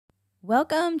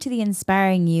Welcome to the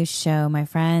Inspiring You Show, my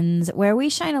friends, where we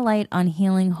shine a light on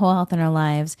healing whole health in our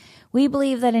lives. We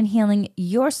believe that in healing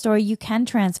your story, you can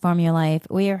transform your life.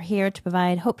 We are here to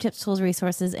provide hope, tips, tools,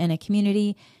 resources, and a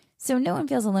community so no one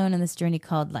feels alone in this journey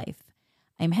called life.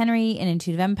 I'm Henry, an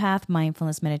intuitive empath,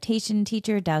 mindfulness meditation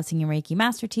teacher, dowsing and Reiki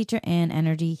master teacher, and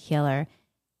energy healer.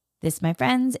 This, my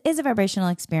friends, is a vibrational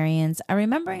experience, a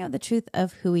remembering of the truth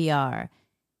of who we are.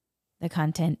 The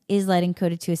content is light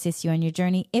encoded to assist you on your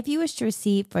journey. If you wish to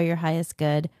receive for your highest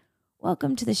good,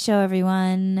 welcome to the show,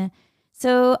 everyone.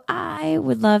 So I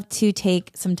would love to take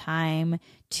some time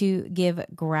to give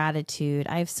gratitude.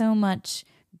 I have so much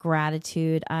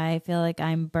gratitude. I feel like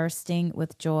I'm bursting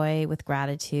with joy, with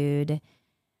gratitude.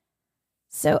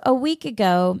 So a week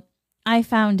ago, I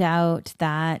found out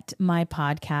that my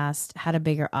podcast had a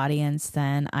bigger audience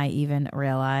than I even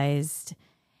realized.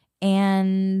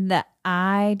 And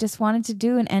I just wanted to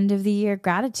do an end of the year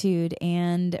gratitude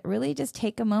and really just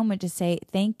take a moment to say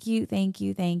thank you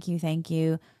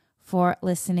for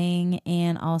listening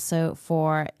and also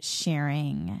for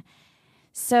sharing.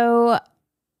 So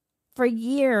for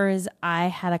years, I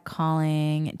had a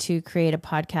calling to create a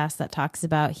podcast that talks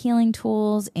about healing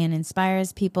tools and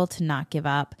inspires people to not give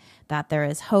up, that there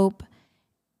is hope.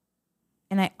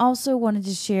 And I also wanted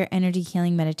to share energy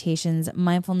healing meditations,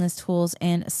 mindfulness tools,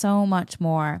 and so much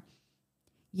more.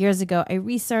 Years ago, I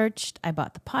researched, I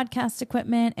bought the podcast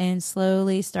equipment, and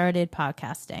slowly started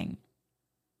podcasting.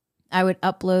 I would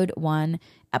upload one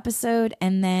episode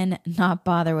and then not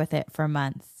bother with it for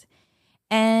months.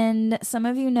 And some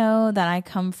of you know that I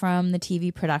come from the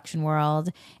TV production world,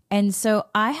 and so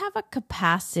I have a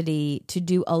capacity to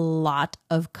do a lot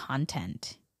of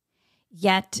content.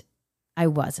 Yet, I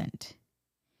wasn't.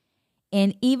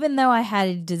 And even though I had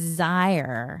a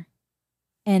desire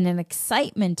and an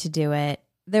excitement to do it,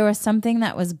 there was something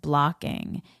that was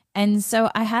blocking. And so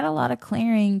I had a lot of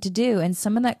clearing to do. And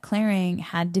some of that clearing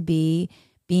had to be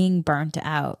being burnt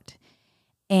out.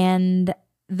 And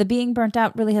the being burnt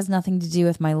out really has nothing to do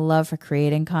with my love for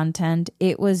creating content.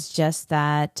 It was just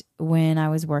that when I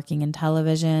was working in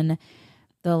television,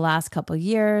 the last couple of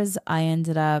years, I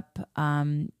ended up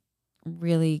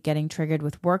really getting triggered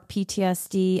with work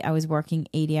PTSD. I was working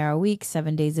 80-hour weeks,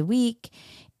 7 days a week.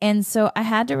 And so I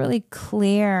had to really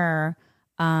clear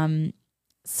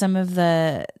some of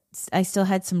I still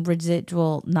had some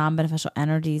residual non-beneficial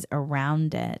energies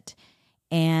around it.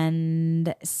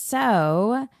 And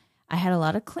so I had a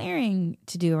lot of clearing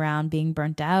to do around being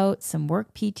burnt out, some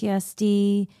work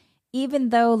PTSD, even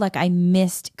though I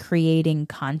missed creating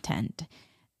content.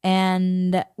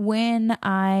 And when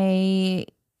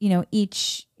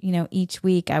each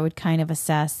week I would kind of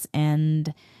assess,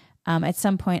 and at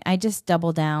some point I just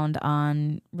doubled down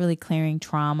on really clearing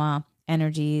trauma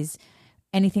energies,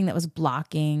 anything that was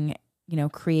blocking,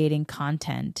 creating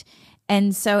content.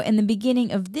 And so in the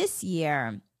beginning of this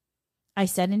year, I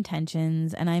set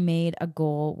intentions and I made a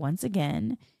goal once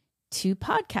again to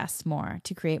podcast more,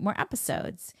 to create more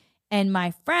episodes. And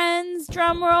my friends,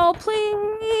 drum roll,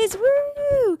 please,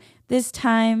 woo! This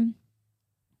time,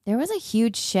 there was a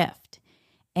huge shift.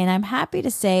 And I'm happy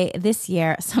to say this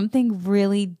year, something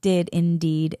really did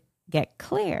indeed get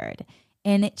cleared.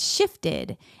 And it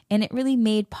shifted. And it really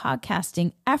made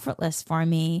podcasting effortless for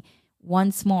me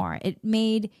once more. It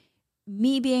made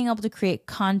me being able to create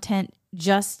content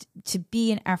just to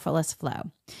be an effortless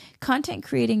flow. Content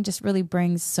creating just really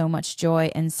brings so much joy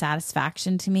and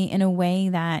satisfaction to me in a way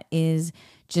that is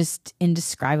just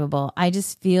indescribable. I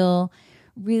just feel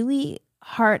really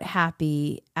heart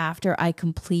happy after I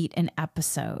complete an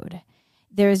episode.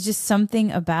 There's just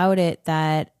something about it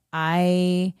that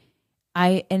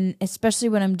and especially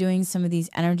when I'm doing some of these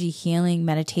energy healing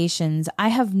meditations, I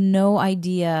have no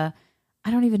idea.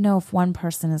 I don't even know if one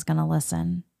person is going to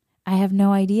listen. I have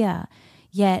no idea.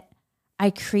 Yet I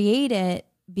create it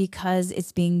because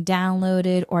it's being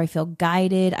downloaded, or I feel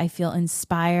guided. I feel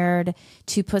inspired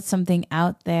to put something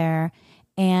out there.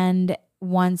 And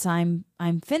once I'm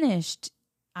finished,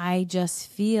 I just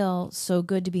feel so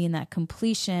good to be in that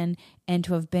completion and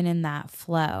to have been in that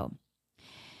flow.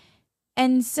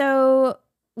 And so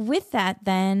with that,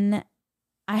 then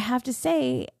I have to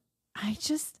say, I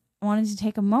just wanted to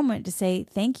take a moment to say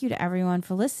thank you to everyone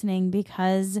for listening,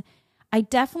 because I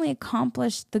definitely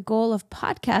accomplished the goal of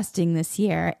podcasting this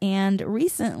year. And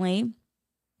recently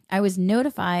I was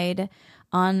notified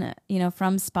from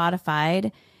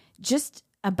Spotify just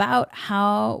about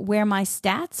where my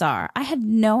stats are. I had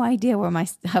no idea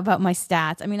about my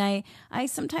stats. I mean, I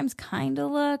sometimes kind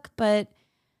of look, but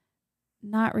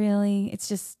not really.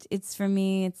 It's for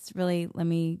me, it's really, let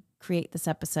me create this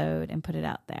episode and put it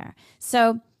out there.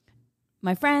 So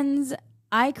my friends,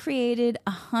 I created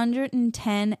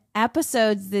 110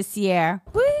 episodes this year.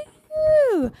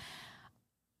 Woo!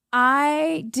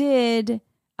 I did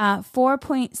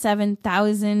 4.7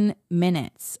 thousand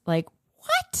minutes. Like,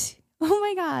 what? Oh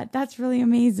my God, that's really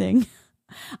amazing.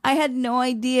 I had no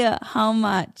idea how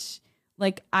much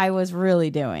like I was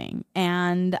really doing.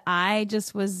 And I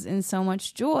just was in so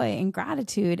much joy and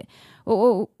gratitude.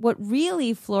 What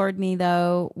really floored me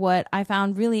though, what I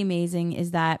found really amazing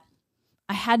is that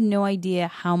I had no idea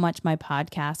how much my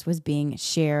podcast was being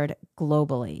shared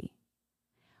globally,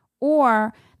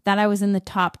 or that I was in the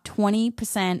top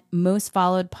 20% most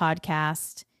followed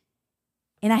podcast.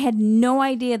 And I had no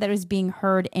idea that it was being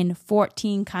heard in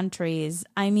 14 countries.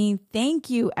 I mean, thank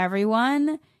you,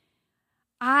 everyone.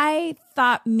 I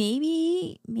thought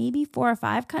maybe 4 or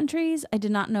 5 countries. I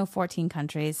did not know 14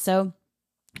 countries. So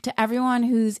to everyone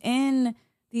who's in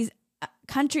these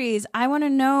countries, I want to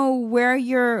know where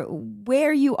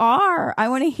you are. I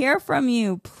want to hear from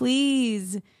you.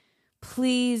 Please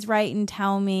write and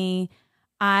tell me.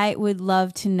 I would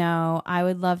love to know. I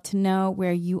would love to know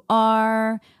where you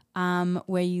are,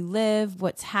 where you live,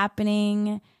 what's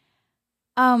happening.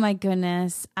 Oh my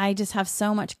goodness. I just have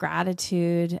so much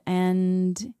gratitude.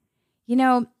 And, you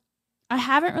know, I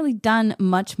haven't really done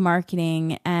much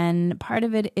marketing. And part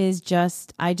of it is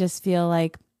I just feel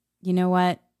like, you know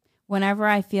what? Whenever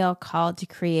I feel called to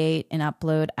create and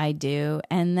upload, I do.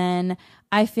 And then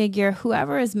I figure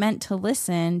whoever is meant to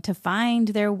listen, to find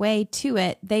their way to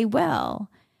it, they will.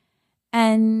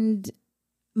 And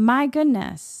my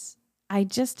goodness, I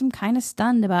just am kind of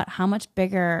stunned about how much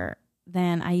bigger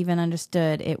than I even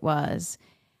understood it was.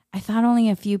 I thought only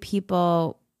a few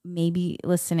people may be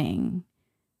listening.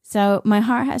 So my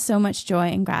heart has so much joy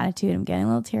and gratitude. I'm getting a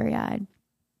little teary-eyed.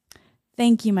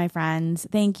 Thank you, my friends.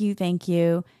 Thank you.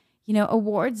 You know,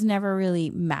 awards never really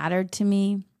mattered to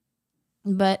me,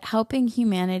 but helping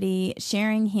humanity,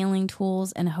 sharing healing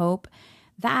tools and hope,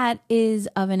 that is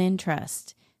of an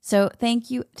interest. So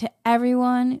thank you to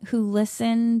everyone who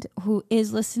listened, who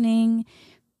is listening,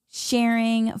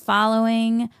 sharing,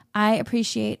 following. I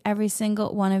appreciate every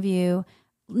single one of you.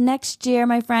 Next year,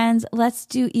 my friends, let's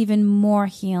do even more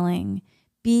healing.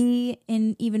 Be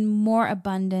in even more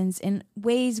abundance in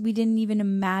ways we didn't even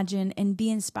imagine, and be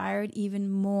inspired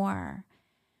even more.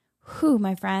 Whew,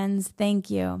 my friends, thank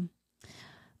you.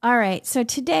 All right, so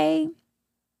today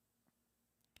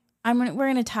we're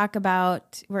going to talk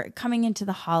about, we're coming into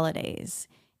the holidays,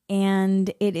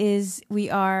 and we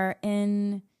are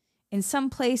in some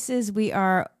places we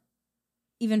are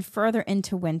even further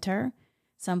into winter.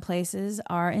 Some places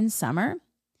are in summer.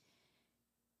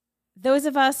 Those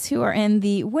of us who are in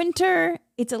the winter,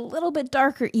 it's a little bit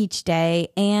darker each day,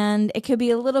 and it could be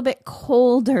a little bit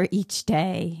colder each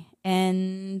day.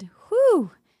 And whew.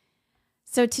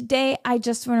 So today, I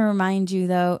just want to remind you,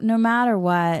 though, no matter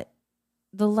what,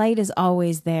 the light is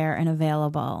always there and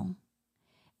available.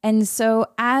 And so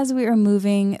as we are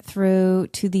moving through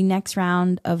to the next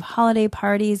round of holiday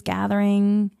parties,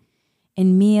 gathering,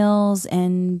 and meals,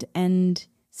 and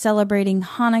celebrating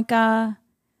Hanukkah,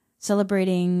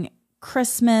 celebrating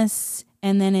Christmas,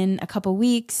 and then in a couple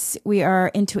weeks, we are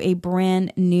into a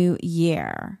brand new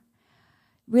year.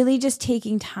 Really just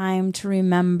taking time to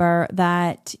remember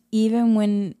that even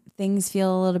when things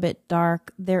feel a little bit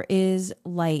dark, there is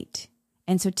light.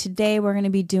 And so today we're going to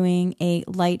be doing a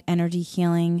light energy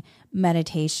healing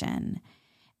meditation.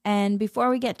 And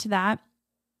before we get to that,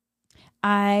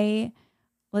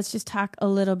 let's just talk a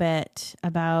little bit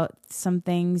about some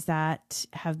things that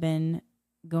have been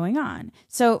going on.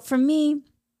 So for me,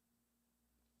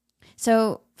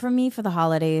 for the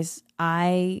holidays,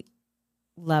 I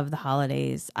love the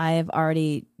holidays. I have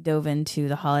already dove into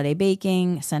the holiday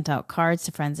baking, sent out cards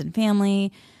to friends and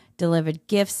family, delivered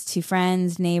gifts to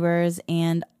friends, neighbors,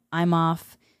 and I'm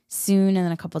off soon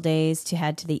in a couple days to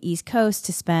head to the East Coast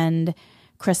to spend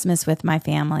Christmas with my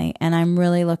family. And I'm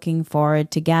really looking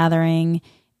forward to gathering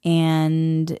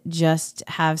and just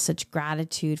have such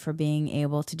gratitude for being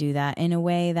able to do that in a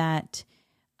way that,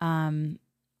 I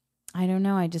don't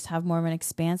know, I just have more of an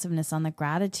expansiveness on the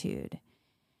gratitude.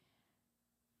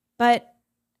 But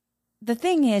the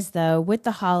thing is, though, with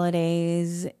the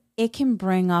holidays, it can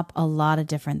bring up a lot of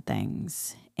different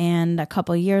things. And a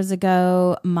couple years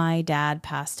ago, my dad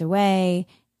passed away.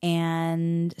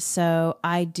 And so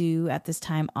I do at this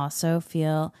time also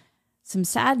feel some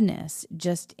sadness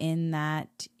just in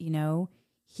that, you know,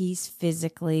 he's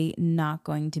physically not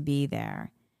going to be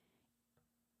there.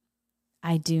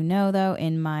 I do know, though,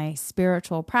 in my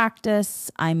spiritual practice,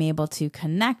 I'm able to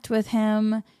connect with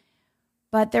him.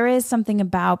 But there is something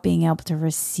about being able to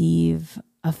receive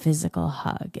a physical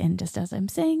hug. And just as I'm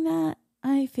saying that,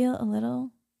 I feel a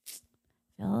little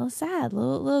sad.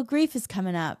 Little grief is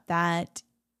coming up that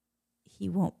he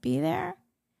won't be there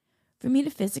for me to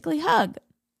physically hug.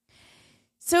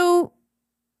 So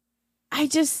I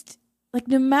just, like,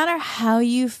 no matter how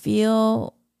you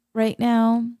feel right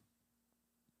now,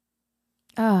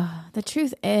 the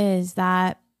truth is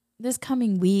that this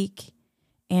coming week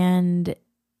and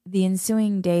the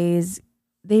ensuing days,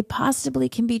 they possibly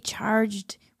can be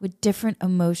charged with different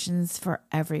emotions for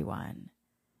everyone.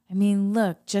 I mean,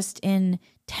 look, just in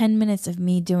 10 minutes of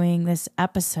me doing this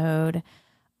episode,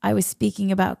 I was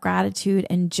speaking about gratitude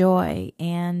and joy,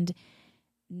 and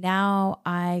now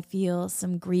I feel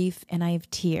some grief and I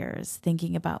have tears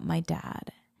thinking about my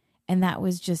dad. And that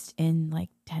was just in like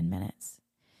 10 minutes.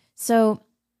 So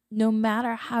no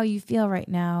matter how you feel right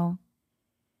now,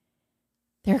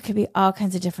 there could be all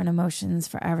kinds of different emotions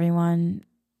for everyone.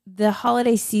 The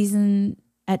holiday season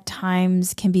at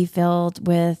times can be filled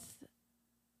with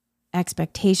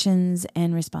expectations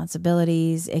and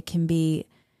responsibilities. It can be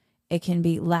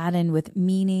laden with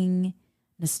meaning,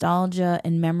 nostalgia,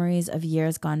 and memories of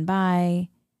years gone by.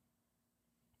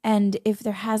 And if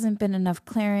there hasn't been enough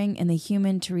clearing in the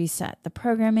human to reset the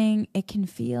programming, it can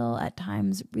feel at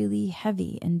times really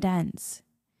heavy and dense.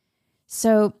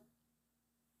 So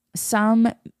some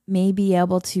may be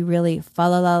able to really fa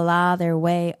la la la their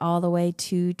way all the way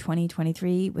to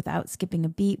 2023 without skipping a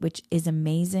beat, which is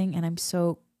amazing. And I'm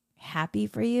so happy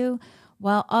for you,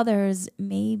 while others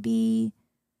may be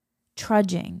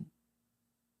trudging.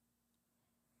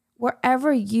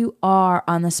 Wherever you are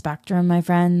on the spectrum, my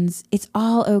friends, it's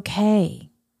all okay.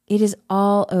 It is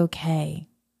all okay.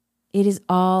 It is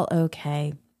all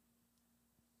okay.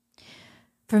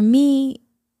 For me,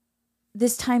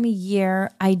 this time of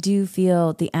year, I do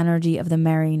feel the energy of the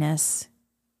merriness.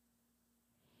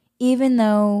 Even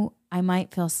though I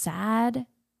might feel sad,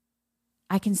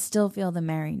 I can still feel the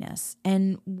merriness.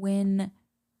 And when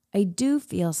I do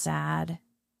feel sad,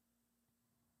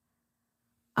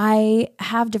 I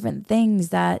have different things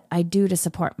that I do to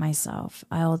support myself.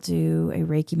 I'll do a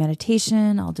Reiki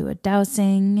meditation, I'll do a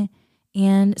dowsing.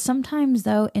 And sometimes,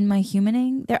 though, in my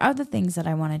humaning, there are other things that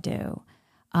I want to do.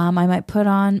 I might put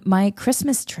on my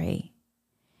Christmas tree.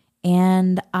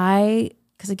 And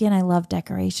because again, I love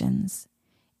decorations.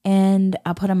 And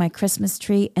I'll put on my Christmas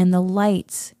tree, and the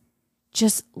lights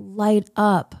just light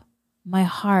up my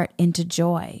heart into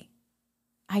joy.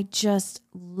 I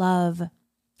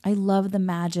love the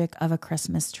magic of a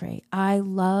Christmas tree. I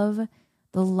love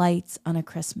the lights on a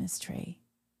Christmas tree.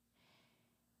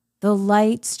 The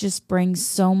lights just bring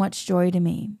so much joy to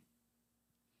me.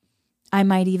 I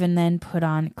might even then put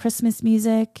on Christmas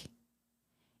music,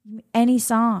 any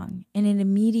song, and it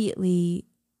immediately,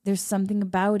 there's something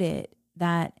about it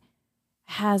that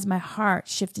has my heart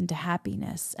shift into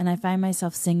happiness, and I find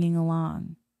myself singing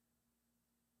along.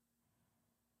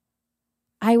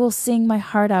 I will sing my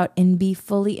heart out and be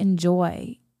fully in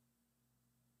joy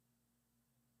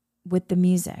with the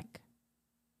music.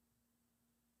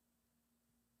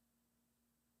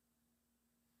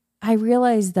 I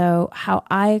realize, though, how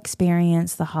I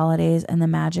experience the holidays and the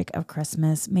magic of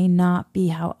Christmas may not be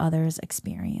how others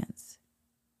experience.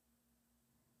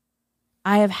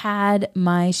 I have had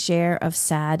my share of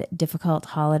sad, difficult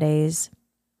holidays.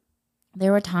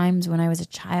 There were times when I was a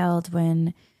child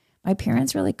when my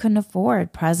parents really couldn't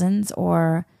afford presents,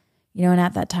 or, and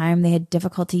at that time they had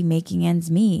difficulty making ends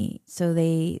meet. So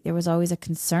there was always a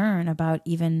concern about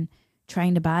even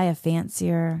trying to buy a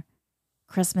fancier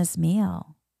Christmas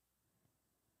meal.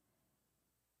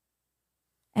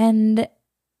 And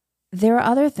there are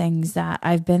other things that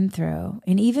I've been through,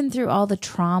 and even through all the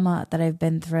trauma that I've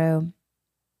been through,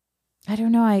 I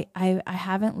don't know, I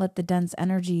haven't let the dense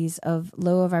energies of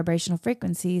low vibrational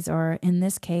frequencies, or in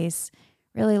this case,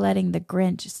 really letting the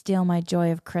Grinch steal my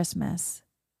joy of Christmas.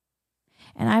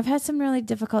 And I've had some really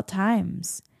difficult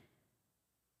times.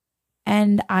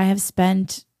 And I have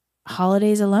spent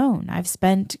holidays alone. I've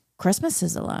spent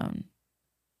Christmases alone.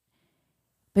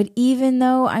 But even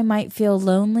though I might feel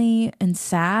lonely and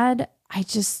sad, I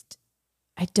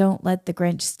don't let the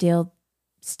Grinch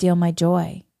steal my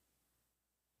joy.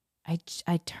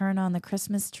 I turn on the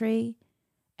Christmas tree,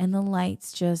 and the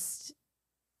lights just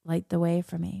light the way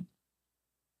for me.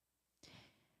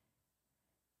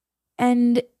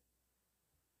 And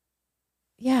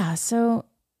yeah,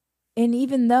 and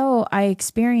even though I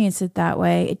experience it that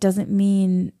way, it doesn't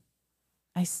mean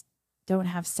I don't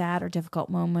have sad or difficult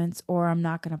moments, or I'm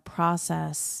not going to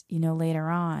process, later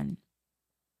on.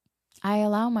 I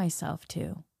allow myself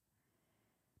to.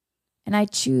 And I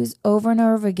choose over and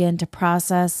over again to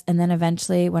process. And then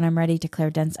eventually, when I'm ready to clear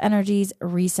dense energies,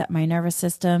 reset my nervous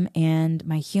system and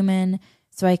my human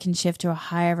so I can shift to a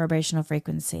higher vibrational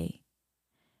frequency.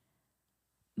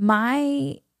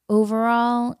 My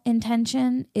overall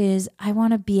intention is I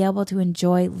want to be able to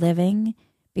enjoy living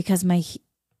because my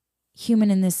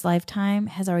human in this lifetime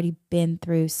has already been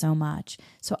through so much.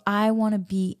 So I want to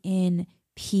be in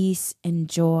peace and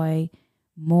joy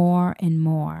more and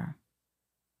more.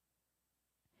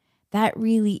 That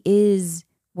really is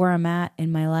where I'm at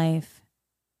in my life.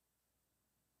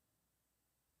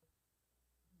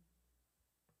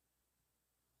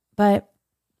 But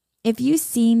if you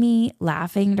see me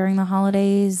laughing during the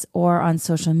holidays or on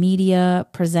social media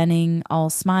presenting all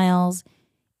smiles,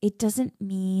 it doesn't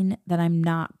mean that I'm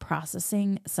not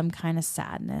processing some kind of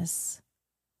sadness,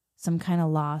 some kind of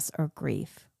loss or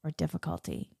grief or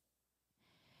difficulty.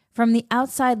 From the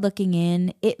outside looking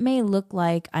in, it may look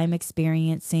like I'm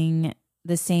experiencing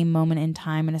the same moment in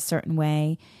time in a certain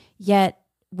way, yet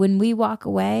when we walk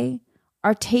away,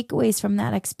 our takeaways from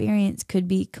that experience could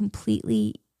be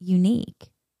completely unique.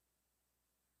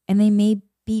 And they may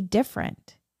be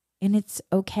different, and it's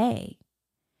okay.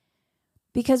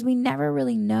 Because we never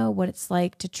really know what it's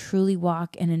like to truly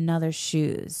walk in another's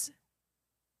shoes.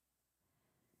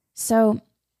 So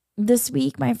this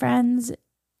week, my friends,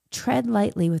 tread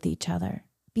lightly with each other.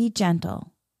 Be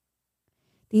gentle.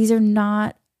 There's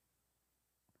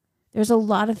a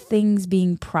lot of things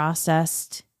being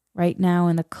processed right now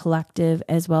in the collective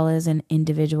as well as in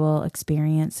individual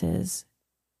experiences.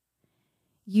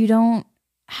 You don't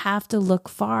have to look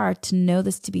far to know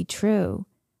this to be true.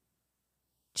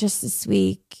 Just this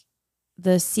week,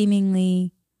 the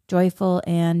seemingly joyful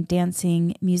and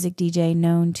dancing music DJ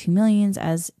known to millions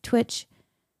as Twitch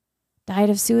died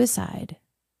of suicide.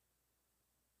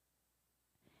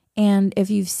 And if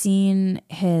you've seen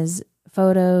his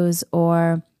photos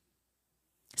or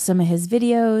some of his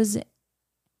videos,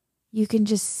 you can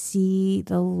just see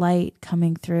the light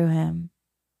coming through him.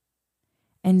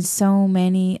 And so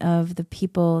many of the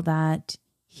people that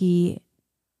he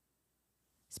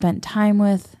spent time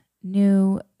with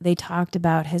knew they talked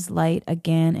about his light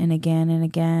again and again and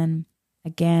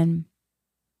again.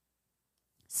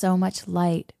 So much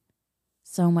light,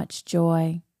 so much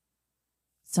joy,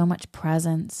 so much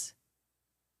presence.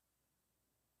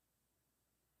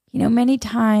 You know, many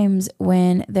times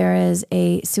when there is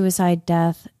a suicide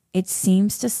death, it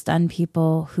seems to stun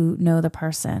people who know the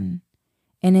person.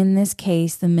 And in this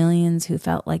case, the millions who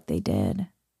felt like they did.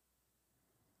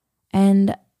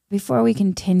 And before we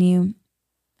continue,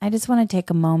 I just want to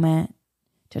take a moment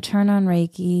to turn on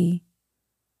Reiki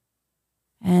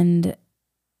and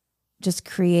just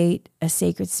create a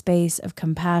sacred space of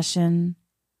compassion,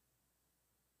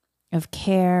 of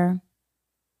care,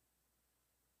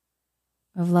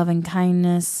 of loving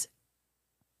kindness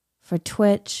for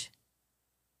Twitch.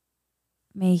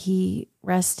 May he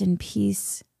rest in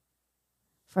peace.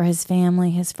 For his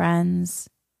family, his friends,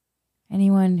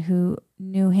 anyone who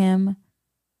knew him,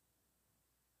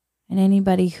 and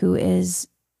anybody who is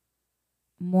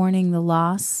mourning the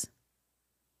loss,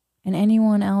 and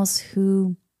anyone else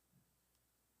who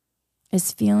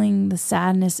is feeling the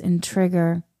sadness and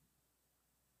trigger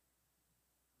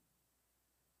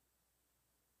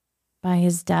by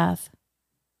his death.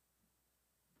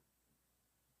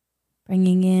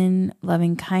 Bringing in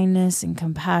loving kindness and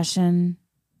compassion,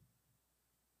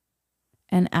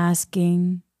 and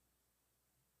asking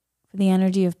for the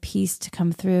energy of peace to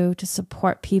come through to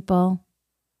support people.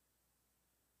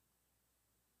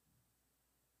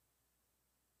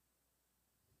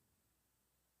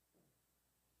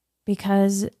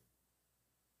 Because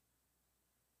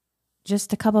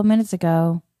just a couple minutes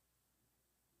ago,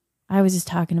 I was just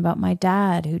talking about my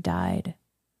dad who died.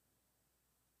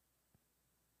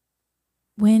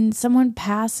 When someone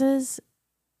passes,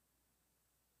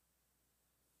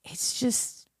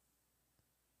 it's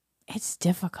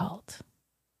difficult.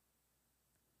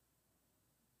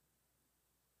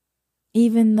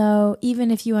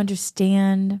 Even if you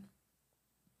understand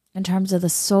in terms of the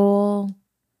soul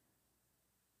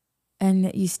and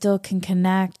that you still can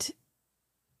connect,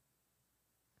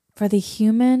 for the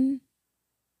human,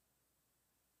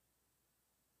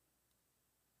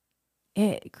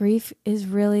 grief is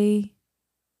really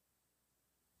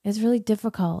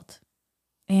difficult.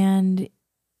 And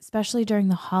especially during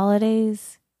the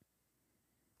holidays,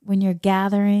 when you're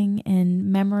gathering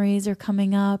and memories are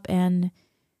coming up and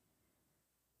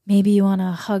maybe you want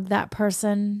to hug that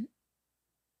person.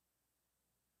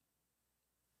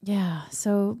 Yeah,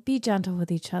 so be gentle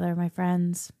with each other, my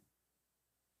friends.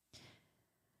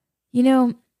 You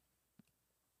know,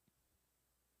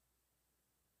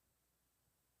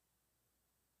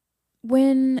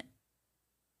 when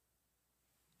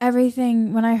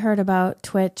I heard about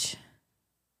Twitch,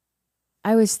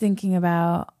 I was thinking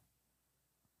about,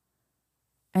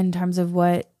 in terms of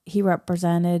what he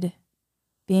represented,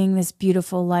 being this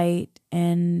beautiful light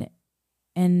and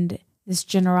this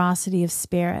generosity of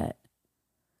spirit.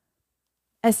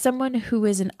 As someone who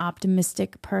is an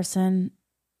optimistic person,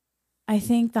 I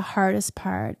think the hardest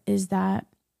part is that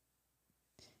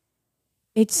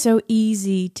it's so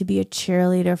easy to be a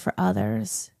cheerleader for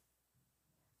others.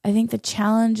 I think the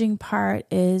challenging part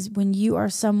is when you are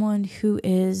someone who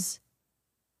is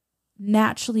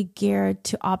naturally geared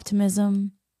to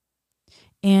optimism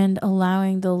and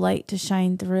allowing the light to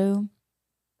shine through.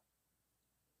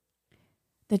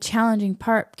 The challenging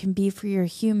part can be for your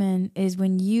human is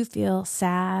when you feel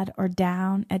sad or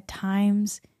down at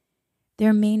times,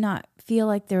 there may not feel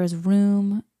like there is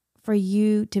room for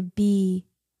you to be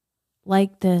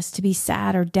like this, to be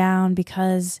sad or down,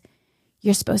 because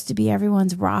you're supposed to be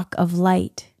everyone's rock of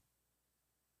light.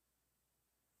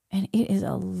 And it is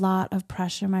a lot of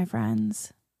pressure, my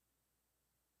friends.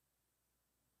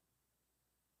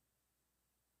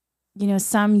 You know,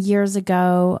 some years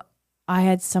ago, I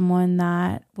had someone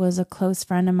that was a close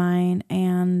friend of mine,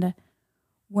 and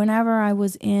whenever I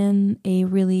was in a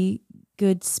really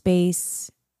good space,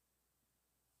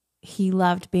 he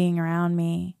loved being around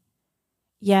me.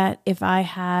 Yet, if I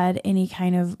had any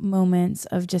kind of moments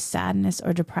of just sadness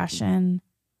or depression,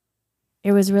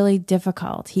 it was really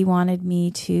difficult. He wanted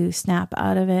me to snap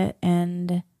out of it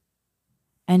and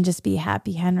just be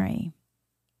Happy Henry,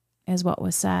 is what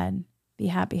was said. Be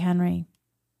Happy Henry.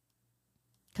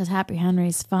 Because Happy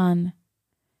Henry's fun.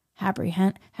 Happy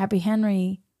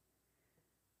Henry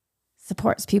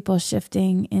supports people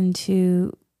shifting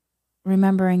into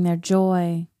remembering their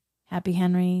joy. Happy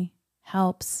Henry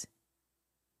helps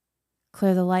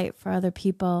clear the light for other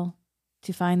people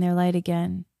to find their light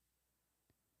again.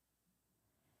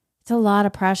 It's a lot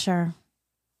of pressure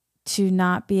to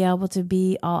not be able to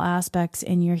be all aspects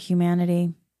in your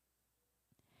humanity.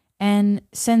 And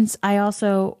since I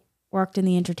also worked in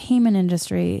the entertainment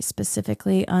industry,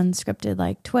 specifically unscripted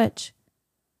like Twitch,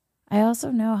 I also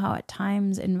know how at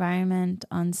times environment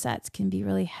on sets can be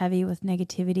really heavy with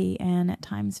negativity and at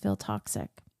times feel toxic.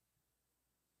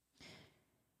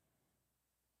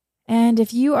 And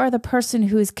if you are the person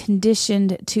who is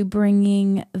conditioned to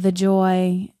bringing the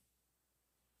joy,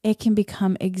 it can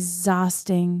become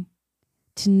exhausting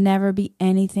to never be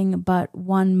anything but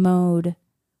one mode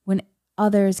when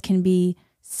others can be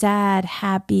sad,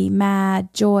 happy,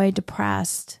 mad, joy,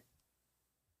 depressed.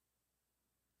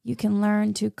 You can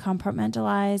learn to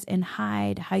compartmentalize and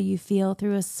hide how you feel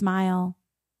through a smile.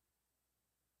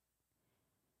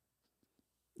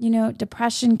 You know,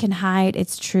 depression can hide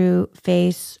its true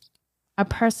face. A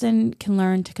person can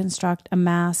learn to construct a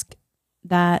mask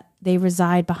that they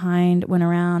reside behind when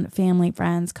around family,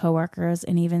 friends, coworkers,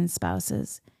 and even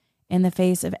spouses. In the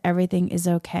face of everything is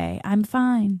okay. I'm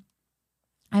fine.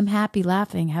 I'm happy,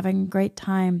 laughing, having a great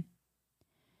time.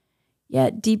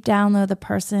 Yet deep down, though, the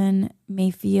person may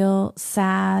feel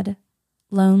sad,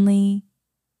 lonely.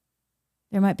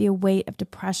 There might be a weight of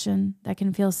depression that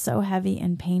can feel so heavy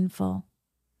and painful.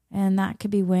 And that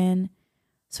could be when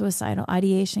suicidal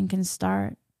ideation can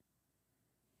start.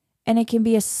 And it can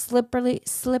be a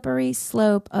slippery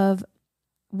slope of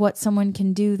what someone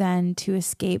can do then to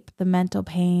escape the mental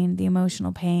pain, the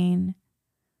emotional pain.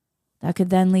 That could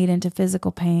then lead into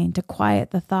physical pain, to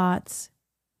quiet the thoughts.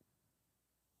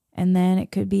 And then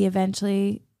it could be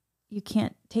eventually you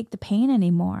can't take the pain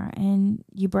anymore and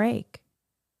you break.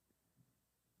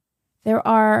 There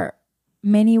are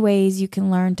many ways you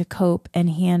can learn to cope and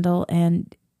handle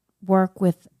and work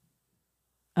with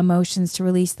emotions to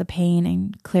release the pain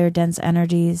and clear dense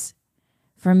energies.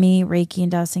 For me, Reiki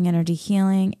and dowsing energy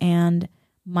healing and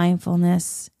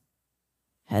mindfulness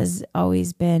has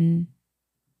always been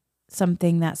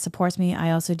something that supports me. I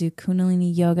also do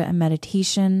Kundalini yoga and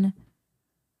meditation.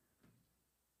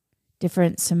 I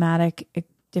do somatic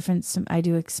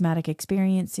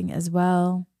experiencing as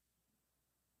well.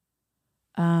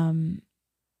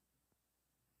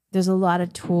 There's a lot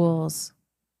of tools.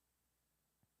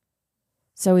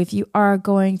 So if you are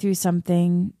going through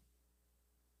something,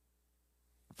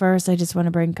 first, I just want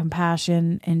to bring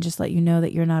compassion and just let you know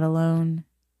that you're not alone.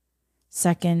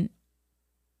 Second,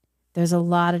 there's a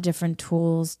lot of different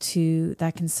tools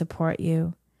that can support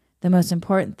you. The most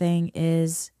important thing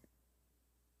is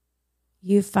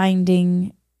you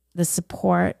finding the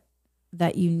support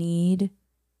that you need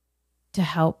to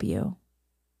help you.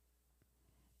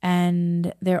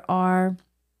 And there are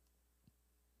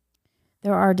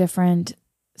different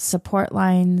support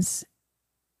lines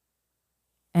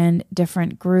and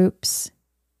different groups.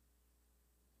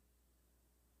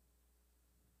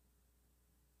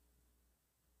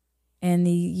 In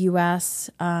the U.S.,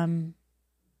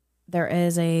 there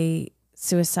is a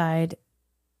suicide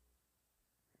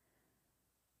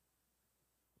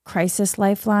crisis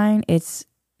lifeline. It's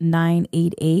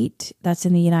 988. That's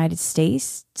in the United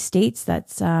States.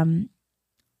 That's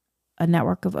a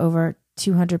network of over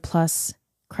 200 plus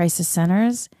crisis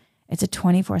centers. It's a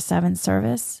 24/7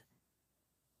 service.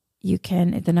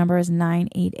 The number is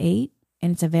 988,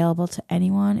 and it's available to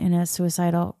anyone in a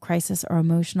suicidal crisis or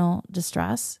emotional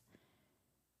distress.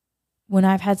 When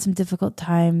I've had some difficult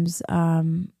times,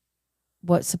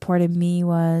 what supported me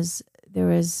was there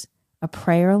was a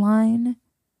prayer line.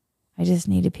 I just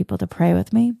needed people to pray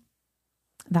with me.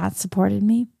 That supported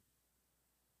me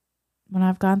when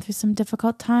I've gone through some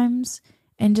difficult times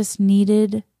and just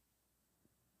needed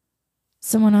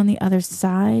someone on the other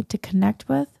side to connect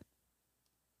with.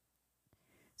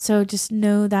 So just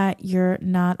know that you're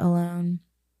not alone.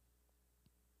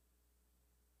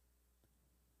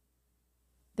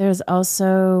 There's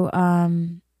also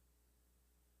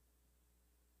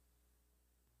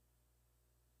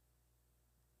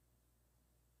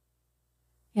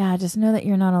just know that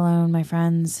you're not alone, my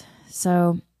friends.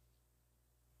 So,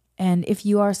 and if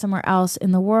you are somewhere else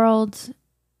in the world,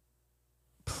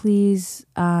 please,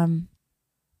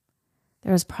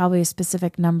 there's probably a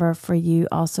specific number for you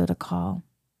also to call.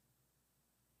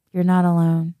 You're not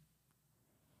alone.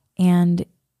 And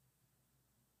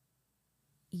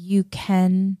you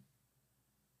can,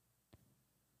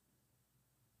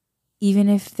 even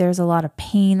if there's a lot of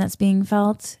pain that's being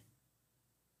felt,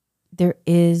 there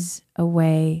is a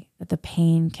way that the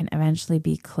pain can eventually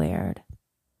be cleared.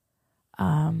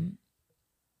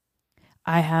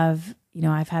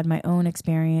 I've had my own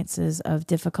experiences of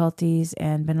difficulties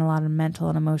and been a lot of mental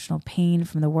and emotional pain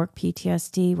from the work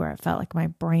PTSD, where it felt like my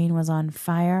brain was on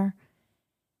fire.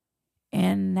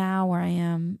 And now where I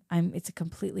am, it's a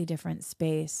completely different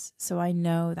space. So I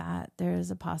know that there's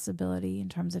a possibility in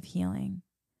terms of healing.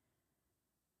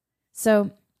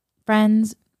 So,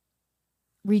 friends,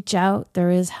 reach out.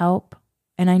 There is help.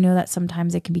 And I know that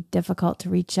sometimes it can be difficult to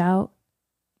reach out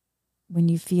when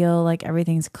you feel like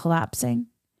everything's collapsing.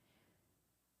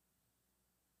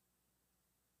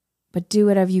 But do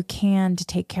whatever you can to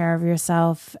take care of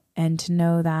yourself and to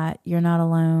know that you're not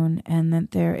alone and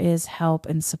that there is help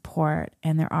and support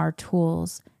and there are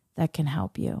tools that can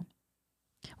help you.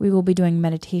 We will be doing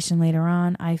meditation later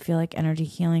on. I feel like energy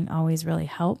healing always really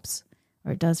helps,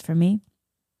 or it does for me.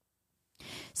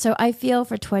 So I feel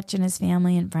for Twitch and his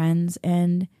family and friends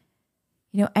and,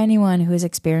 anyone who has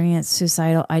experienced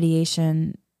suicidal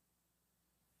ideation,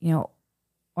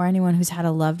 or anyone who's had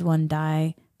a loved one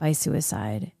die by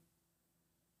suicide.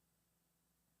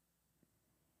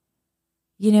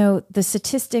 The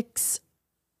statistics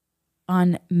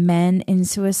on men in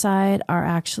suicide are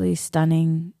actually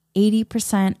stunning.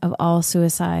 80% of all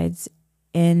suicides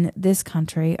in this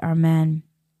country are men.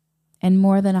 And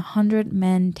more than 100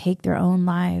 men take their own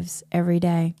lives every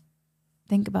day.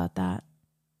 Think about that.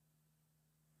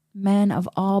 Men of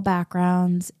all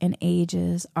backgrounds and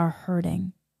ages are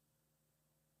hurting.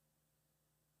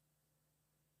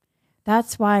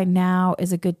 That's why now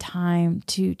is a good time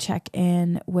to check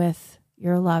in with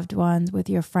your loved ones, with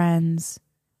your friends,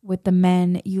 with the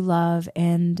men you love,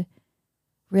 and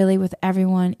really with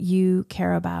everyone you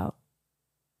care about.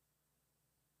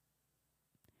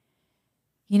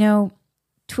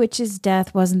 Twitch's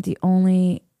death wasn't the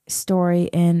only story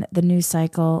in the news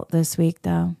cycle this week,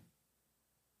 though.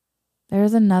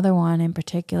 There's another one in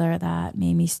particular that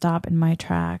made me stop in my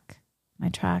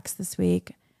tracks this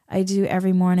week. I do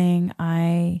every morning.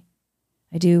 I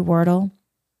do Wordle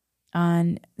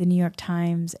on the New York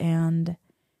Times, and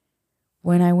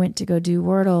when I went to go do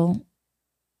Wordle,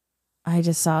 I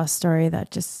just saw a story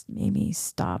that just made me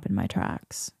stop in my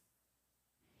tracks.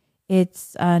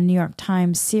 It's a New York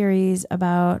Times series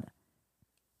about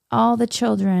all the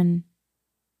children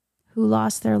who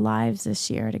lost their lives this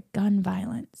year to gun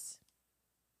violence.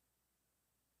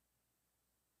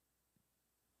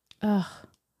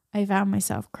 I found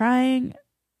myself crying,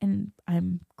 and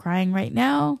I'm crying right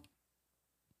now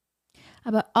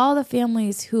about all the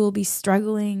families who will be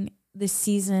struggling this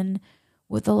season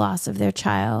with the loss of their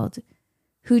child,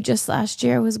 who just last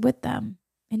year was with them,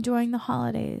 enjoying the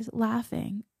holidays,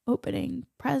 laughing, opening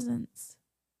presents.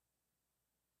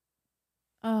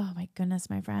 Oh my goodness,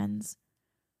 my friends.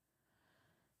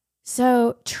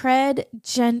 So tread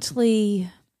gently.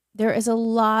 There is a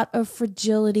lot of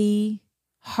fragility.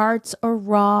 Hearts are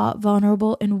raw,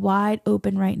 vulnerable, and wide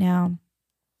open right now.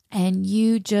 And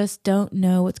you just don't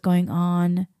know what's going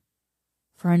on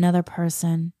for another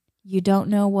person. You don't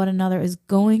know what another is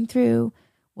going through,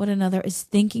 what another is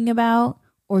thinking about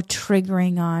or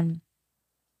triggering on.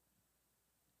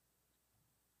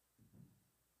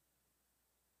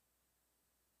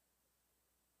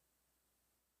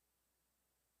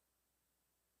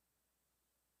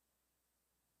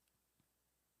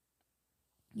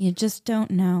 You just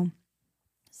don't know.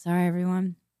 Sorry,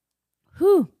 everyone.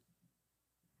 Whew.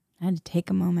 I had to take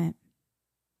a moment.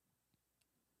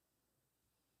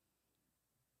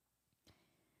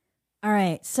 All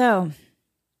right, so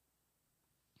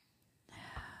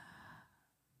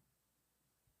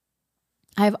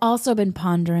I've also been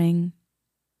pondering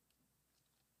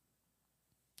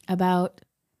about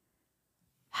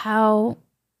how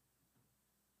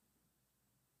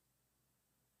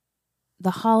the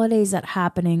holidays that are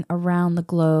happening around the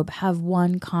globe have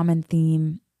one common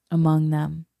theme among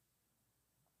them,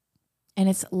 and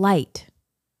it's light.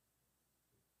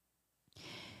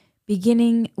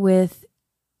 Beginning with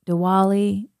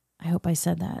Diwali, I hope I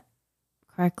said that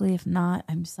correctly. If not,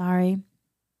 I'm sorry.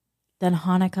 Then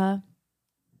Hanukkah,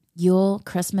 Yule,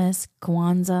 Christmas,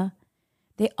 Kwanzaa,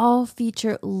 they all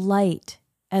feature light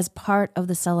as part of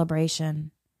the celebration,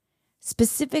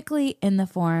 specifically in the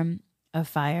form of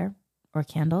fire or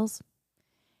candles.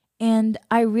 And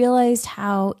I realized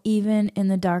how even in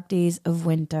the dark days of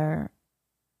winter,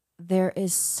 there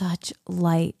is such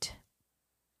light.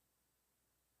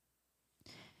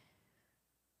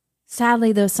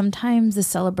 Sadly, though, sometimes the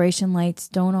celebration lights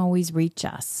don't always reach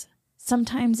us.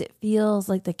 Sometimes it feels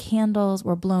like the candles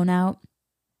were blown out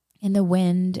in the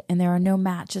wind and there are no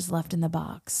matches left in the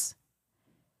box.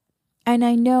 And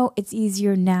I know it's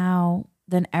easier now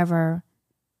than ever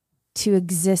to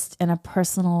exist in a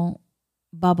personal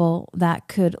bubble that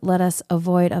could let us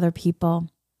avoid other people.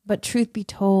 But truth be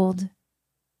told,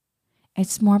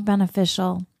 it's more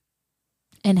beneficial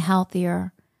and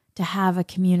healthier to have a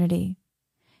community,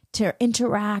 to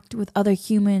interact with other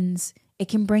humans. It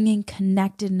can bring in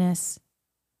connectedness.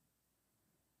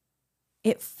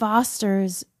 It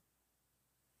fosters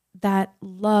that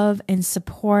love and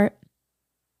support.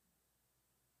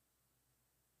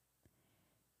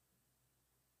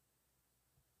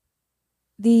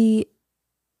 That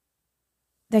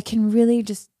can really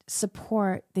just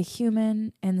support the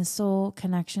human and the soul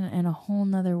connection in a whole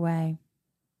nother way.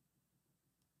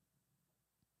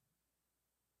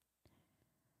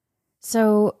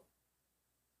 So,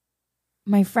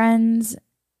 my friends,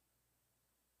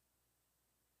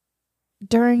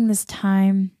 during this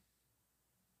time,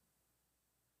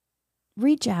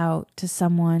 reach out to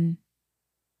someone.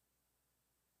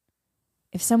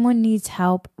 If someone needs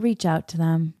help, reach out to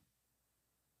them.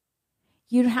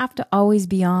 You don't have to always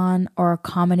be on or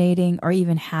accommodating or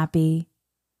even happy.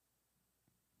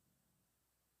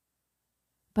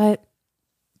 But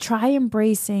try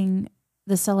embracing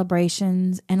the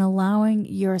celebrations and allowing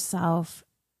yourself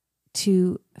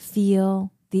to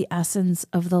feel the essence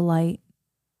of the light.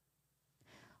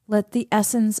 Let the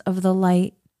essence of the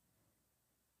light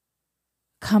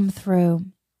come through,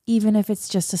 even if it's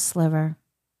just a sliver,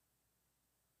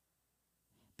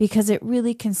 because it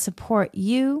really can support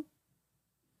you.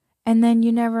 And then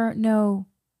you never know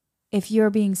if you're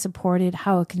being supported,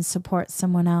 how it can support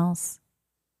someone else.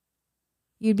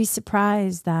 You'd be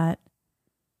surprised that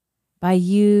by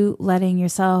you letting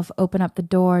yourself open up the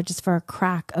door just for a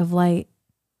crack of light,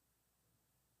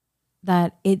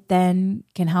 that it then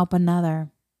can help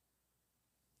another.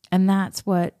 And that's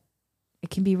what it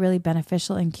can be really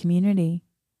beneficial in community.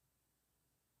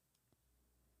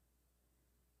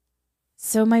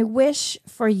 So my wish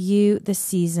for you this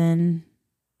season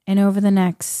and over the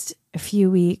next few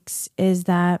weeks is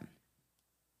that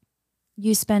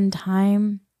you spend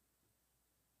time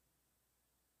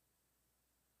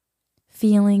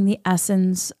feeling the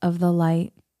essence of the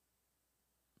light,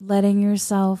 letting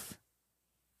yourself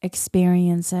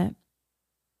experience it,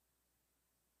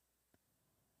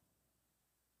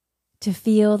 to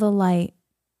feel the light.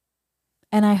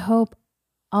 And I hope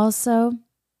also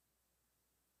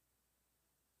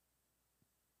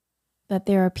that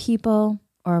there are people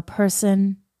or a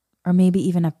person or maybe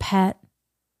even a pet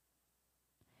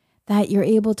that you're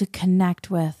able to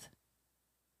connect with.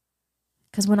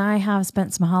 Because when I have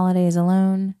spent some holidays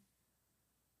alone,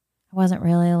 I wasn't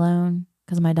really alone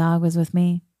because my dog was with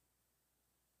me.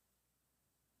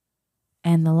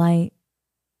 And the light.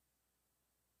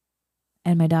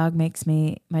 And my dog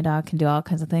can do all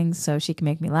kinds of things, so she can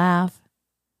make me laugh.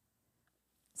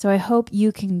 So I hope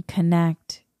you can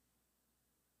connect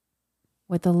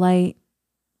with the light,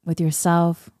 with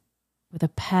yourself, with a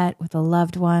pet, with a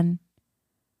loved one.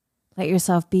 Let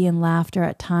yourself be in laughter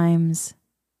at times.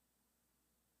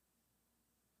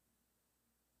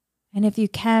 And if you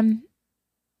can,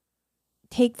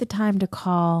 take the time to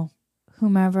call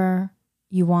whomever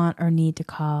you want or need to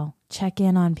call. Check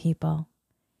in on people.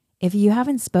 If you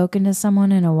haven't spoken to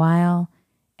someone in a while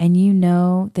and you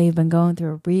know they've been going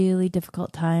through a really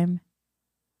difficult time,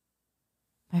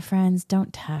 my friends,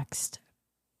 don't text.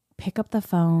 Pick up the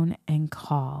phone and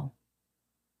call.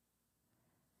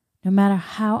 No matter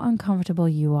how uncomfortable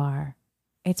you are,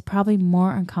 it's probably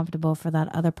more uncomfortable for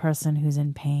that other person who's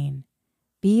in pain.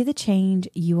 Be the change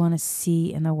you want to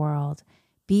see in the world.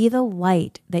 Be the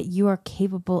light that you are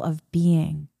capable of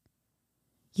being.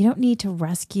 You don't need to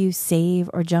rescue, save,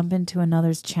 or jump into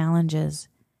another's challenges.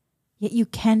 Yet you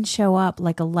can show up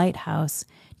like a lighthouse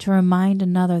to remind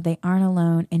another they aren't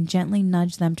alone and gently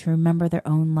nudge them to remember their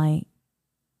own light.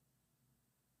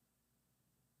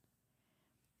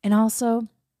 And also,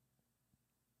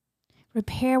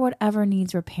 repair whatever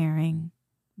needs repairing.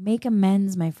 Make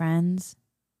amends, my friends.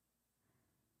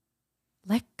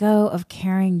 Let go of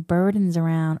carrying burdens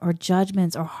around or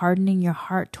judgments or hardening your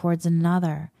heart towards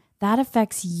another. That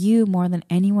affects you more than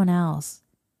anyone else.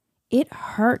 It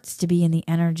hurts to be in the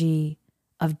energy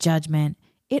of judgment.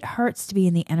 It hurts to be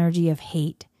in the energy of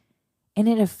hate. And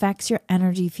it affects your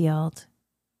energy field.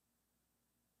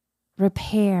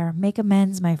 Repair, make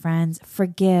amends, my friends.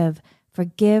 Forgive,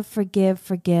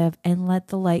 and let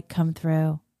the light come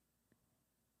through.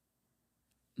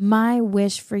 My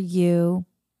wish for you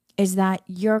is that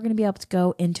you're going to be able to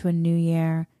go into a new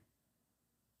year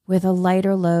with a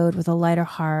lighter load, with a lighter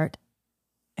heart,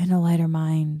 and a lighter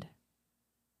mind.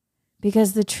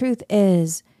 Because the truth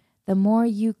is, the more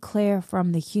you clear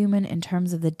from the human in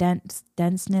terms of the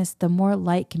denseness, the more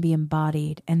light can be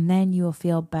embodied, and then you will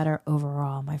feel better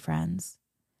overall, my friends.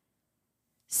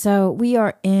 So we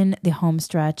are in the home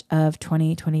stretch of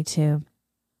 2022.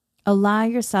 Allow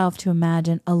yourself to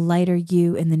imagine a lighter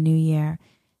you in the new year.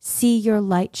 See your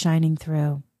light shining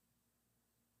through.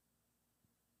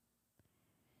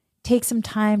 Take some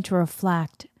time to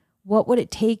reflect. What would it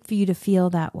take for you to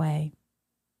feel that way?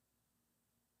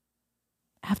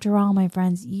 After all, my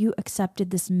friends, you accepted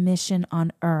this mission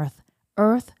on Earth.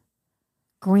 Earth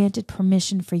granted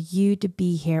permission for you to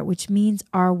be here, which means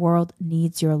our world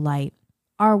needs your light.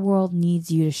 Our world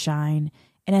needs you to shine.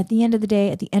 And at the end of the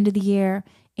day, at the end of the year,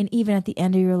 and even at the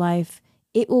end of your life,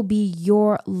 it will be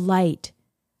your light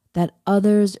that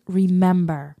others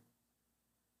remember.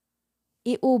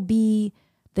 It will be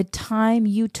the time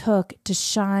you took to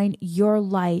shine your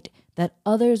light that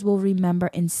others will remember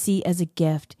and see as a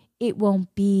gift. It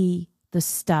won't be the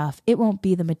stuff. It won't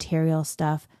be the material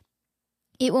stuff.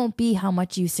 It won't be how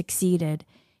much you succeeded.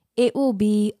 It will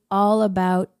be all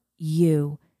about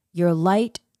you, your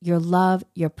light, your love,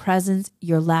 your presence,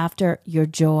 your laughter, your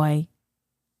joy,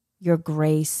 your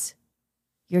grace,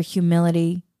 your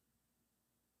humility,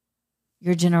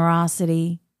 your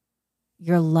generosity,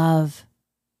 your love,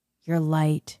 your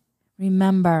light.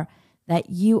 Remember that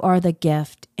you are the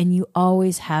gift, and you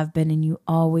always have been, and you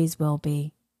always will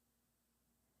be.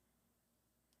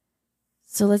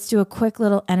 So let's do a quick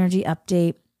little energy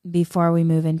update before we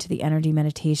move into the energy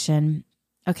meditation.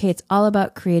 Okay, it's all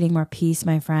about creating more peace,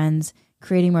 my friends.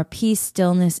 Creating more peace,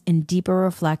 stillness, and deeper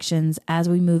reflections as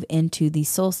we move into the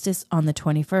solstice on the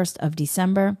 21st of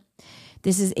December.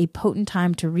 This is a potent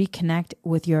time to reconnect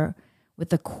with your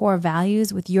core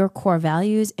values,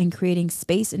 and creating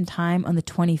space and time on the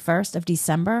 21st of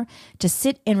December to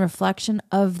sit in reflection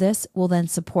of this will then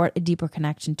support a deeper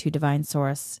connection to divine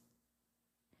source.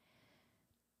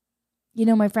 You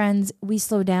know, my friends, we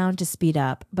slow down to speed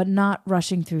up, but not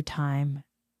rushing through time.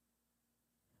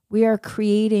 We are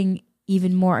creating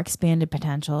even more expanded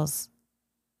potentials.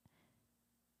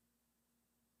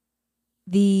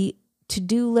 The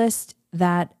to-do list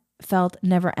that felt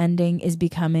never-ending is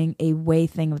becoming a way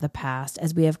thing of the past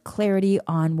as we have clarity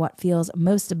on what feels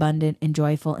most abundant and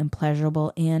joyful and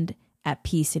pleasurable and at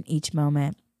peace in each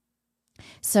moment.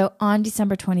 So on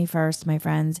December 21st, my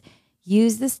friends,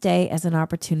 use this day as an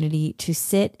opportunity to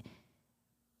sit,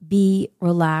 be,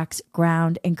 relax,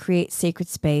 ground, and create sacred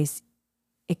space.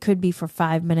 It could be for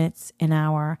 5 minutes, an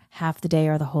hour, half the day,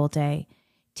 or the whole day.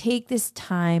 Take this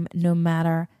time, no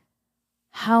matter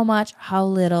how much, how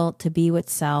little, to be with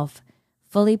self,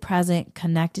 fully present,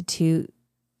 connected to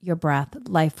your breath,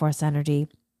 life force energy.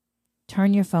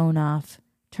 Turn your phone off.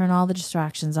 Turn all the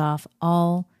distractions off.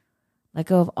 Let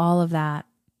go of all of that.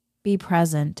 Be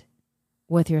present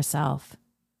with yourself.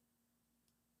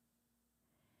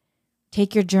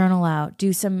 Take your journal out.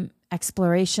 Do some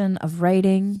exploration of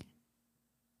writing.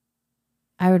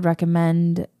 I would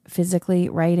recommend physically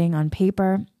writing on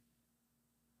paper,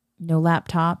 no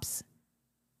laptops.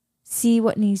 See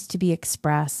what needs to be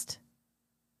expressed.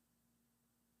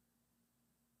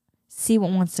 see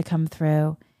what wants to come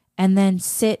through, and then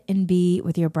sit and be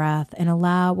with your breath and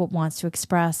allow what wants to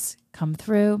express come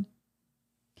through.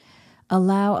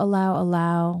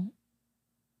 Allow.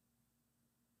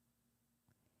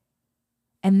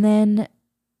 And then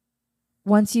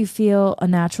once you feel a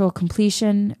natural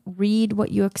completion, read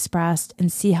what you expressed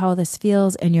and see how this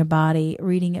feels in your body,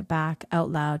 reading it back out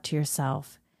loud to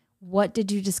yourself. What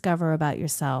did you discover about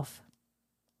yourself?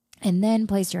 And then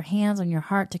place your hands on your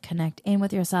heart to connect in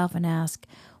with yourself and ask,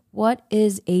 what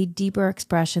is a deeper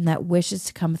expression that wishes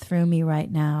to come through me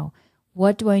right now?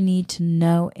 What do I need to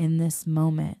know in this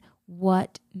moment?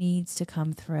 What needs to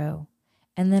come through?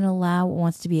 And then allow what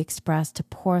wants to be expressed to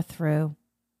pour through.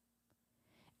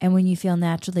 And when you feel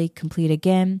naturally complete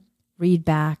again, read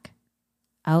back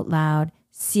out loud,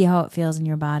 see how it feels in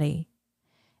your body.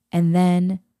 And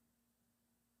then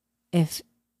if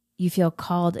you feel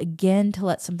called again to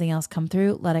let something else come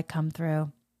through, let it come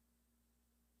through.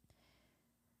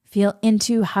 Feel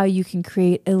into how you can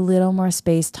create a little more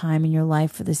space time in your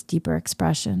life for this deeper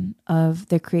expression of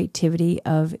the creativity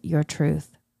of your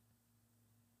truth.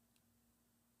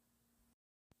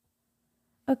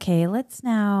 Okay, let's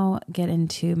now get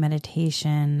into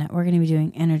meditation. We're going to be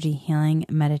doing energy healing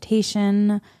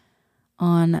meditation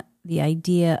on the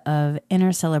idea of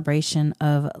inner celebration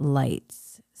of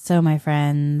lights. So, my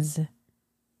friends,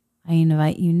 I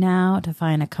invite you now to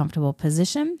find a comfortable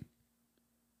position,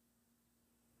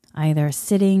 either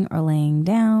sitting or laying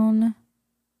down.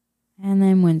 And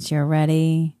then once you're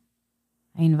ready,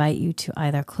 I invite you to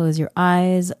either close your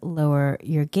eyes, lower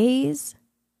your gaze,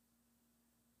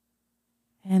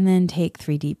 and then take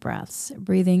 3 deep breaths.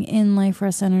 Breathing in life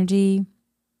force energy,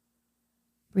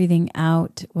 breathing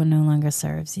out what no longer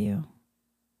serves you.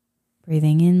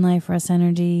 Breathing in life force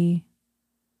energy,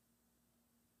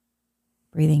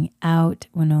 breathing out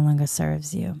what no longer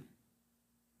serves you.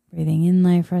 Breathing in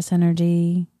life force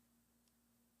energy,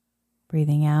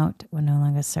 breathing out what no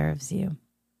longer serves you.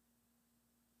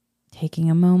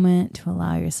 Taking a moment to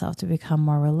allow yourself to become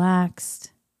more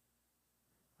relaxed.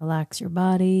 Relax your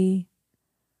body,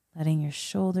 letting your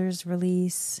shoulders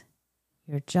release,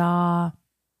 your jaw,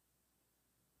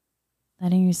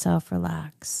 letting yourself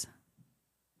relax.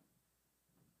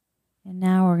 And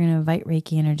now we're going to invite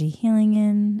Reiki energy healing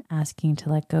in, asking to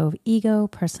let go of ego,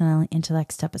 personality,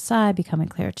 intellect, step aside, become a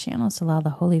clear channel to allow the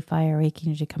holy fire Reiki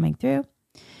energy coming through.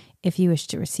 If you wish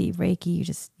to receive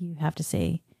Reiki, you have to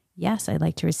say, yes, I'd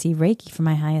like to receive Reiki for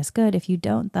my highest good. If you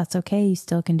don't, that's okay. You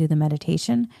still can do the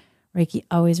meditation. Reiki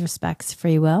always respects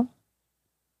free will.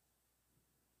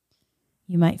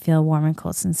 You might feel warm and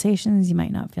cold sensations. You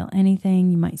might not feel anything.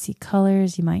 You might see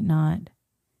colors. You might not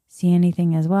see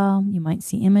anything as well. You might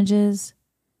see images.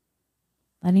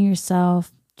 Letting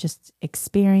yourself just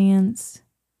experience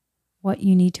what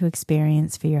you need to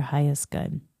experience for your highest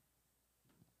good.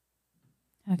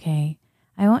 Okay,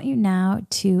 I want you now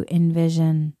to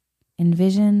envision,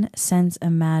 sense,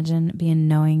 imagine, be in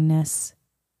knowingness,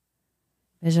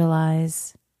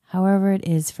 visualize, however it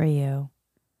is for you,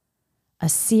 a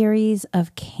series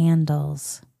of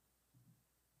candles.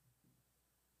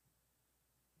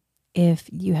 If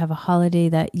you have a holiday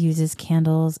that uses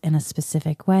candles in a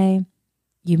specific way,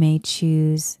 you may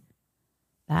choose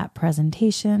that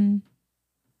presentation.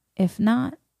 If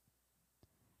not,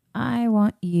 I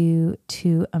want you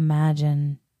to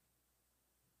imagine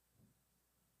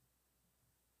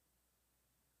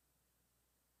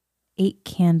eight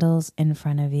candles in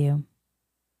front of you.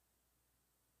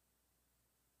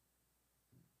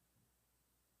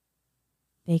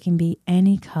 They can be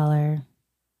any color,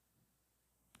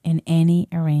 in any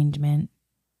arrangement.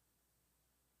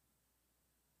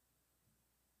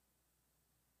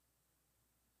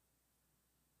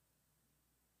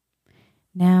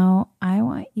 Now, I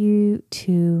want you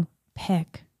to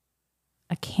pick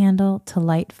a candle to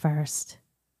light first.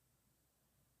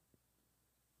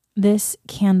 This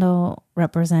candle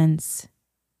represents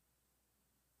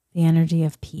the energy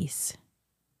of peace.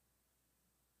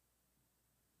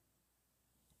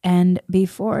 And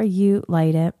before you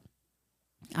light it,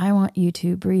 I want you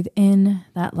to breathe in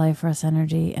that life force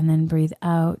energy and then breathe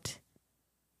out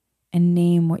and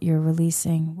name what you're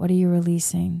releasing. What are you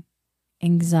releasing?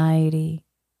 Anxiety,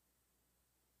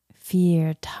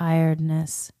 fear,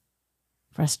 tiredness,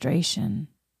 frustration.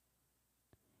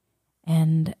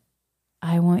 And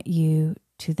I want you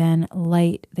to then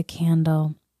light the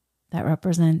candle that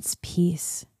represents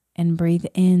peace and breathe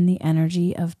in the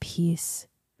energy of peace,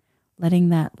 letting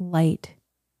that light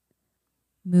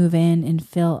move in and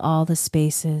fill all the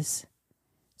spaces.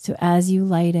 So as you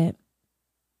light it,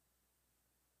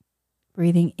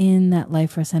 breathing in that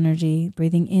life force energy,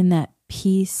 breathing in that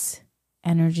peace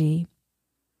energy,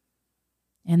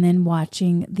 And then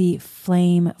watching the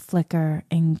flame flicker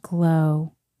and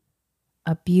glow,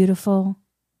 a beautiful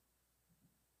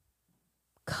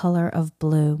color of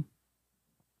blue.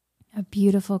 A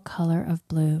beautiful color of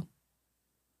blue.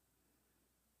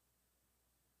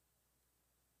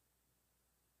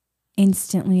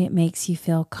 Instantly, it makes you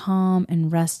feel calm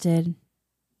and rested,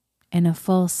 and a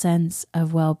full sense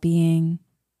of well-being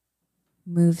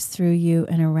moves through you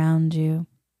and around you,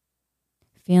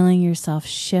 feeling yourself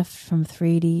shift from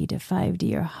 3D to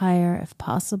 5D or higher if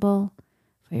possible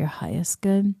for your highest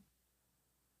good.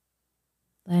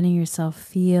 Letting yourself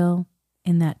feel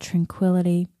in that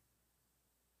tranquility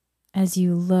as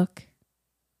you look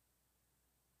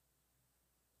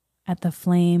at the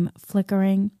flame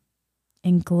flickering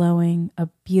and glowing a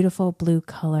beautiful blue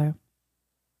color.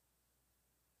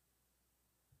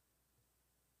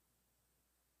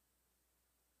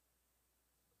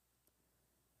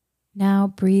 Now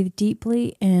breathe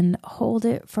deeply and hold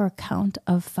it for a count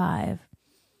of 5.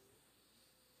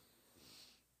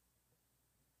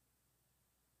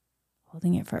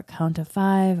 Holding it for a count of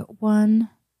 5. 1,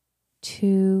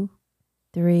 2,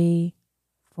 3,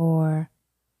 4,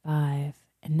 5.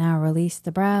 And now release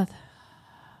the breath.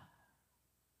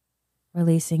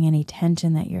 Releasing any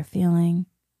tension that you're feeling.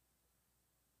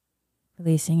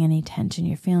 Releasing any tension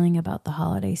you're feeling about the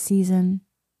holiday season.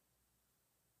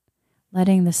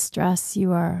 Letting the stress you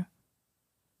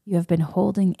have been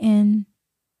holding in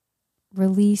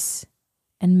release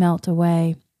and melt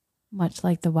away, much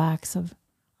like the wax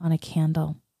on a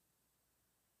candle.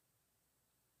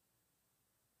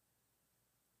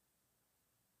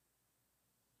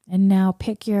 And now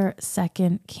pick your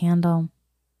second candle.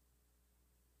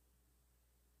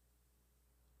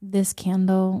 This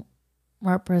candle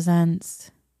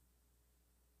represents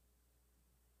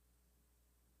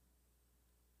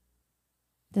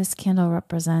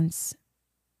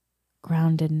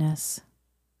groundedness.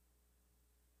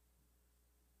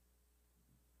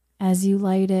 As you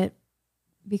light it,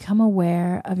 become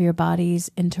aware of your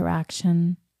body's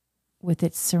interaction with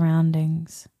its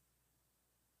surroundings.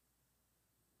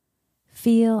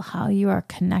 Feel how you are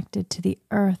connected to the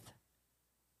earth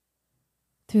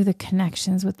through the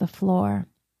connections with the floor.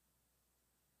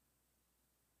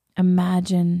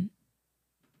 Imagine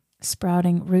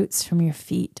sprouting roots from your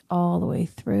feet all the way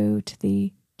through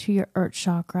to your Earth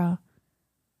chakra.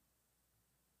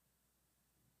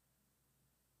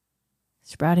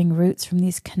 Sprouting roots from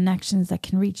these connections that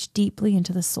can reach deeply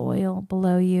into the soil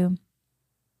below you.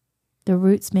 The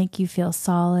roots make you feel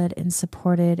solid and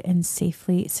supported and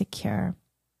safely secure.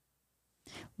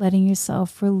 Letting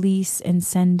yourself release and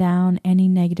send down any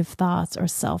negative thoughts or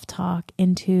self-talk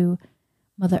into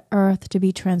Mother Earth to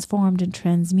be transformed and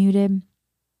transmuted.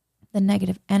 The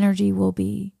negative energy will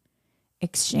be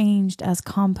exchanged as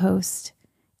compost.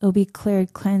 It will be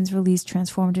cleared, cleansed, released,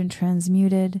 transformed, and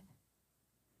transmuted.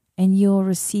 And you'll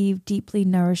receive deeply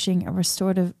nourishing and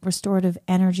restorative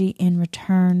energy in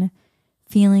return,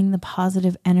 feeling the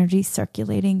positive energy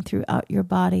circulating throughout your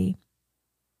body.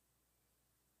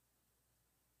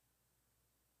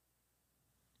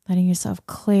 Letting yourself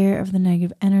clear of the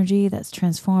negative energy that's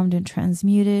transformed and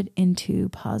transmuted into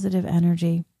positive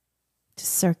energy to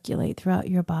circulate throughout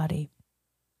your body.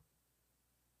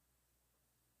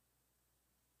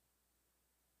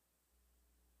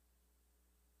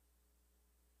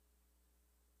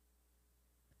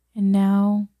 And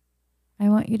now I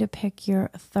want you to pick your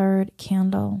third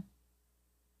candle.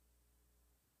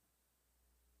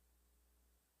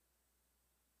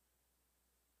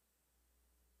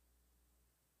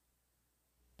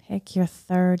 Pick your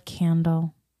third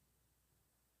candle.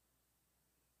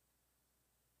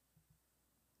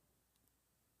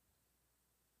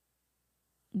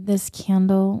 This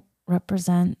candle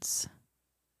represents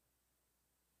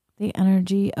the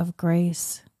energy of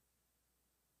grace.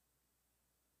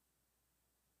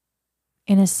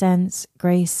 In a sense,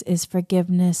 grace is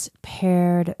forgiveness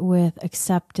paired with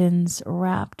acceptance,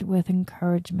 wrapped with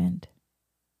encouragement.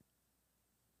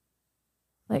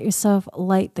 Let yourself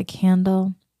light the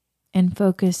candle and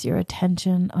focus your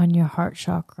attention on your heart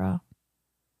chakra.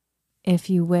 If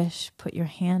you wish, put your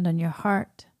hand on your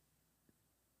heart.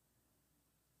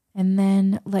 And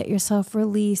then let yourself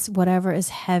release whatever is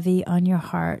heavy on your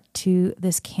heart to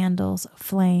this candle's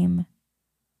flame.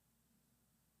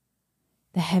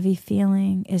 The heavy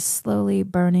feeling is slowly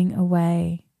burning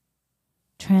away,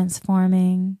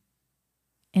 transforming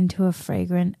into a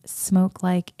fragrant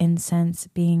smoke-like incense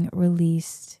being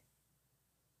released.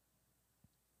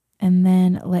 And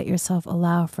then let yourself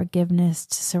allow forgiveness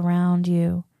to surround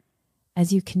you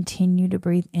as you continue to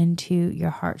breathe into your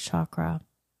heart chakra.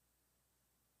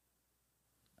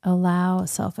 Allow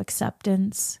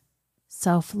self-acceptance,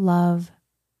 self-love,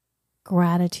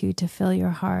 gratitude to fill your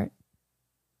heart.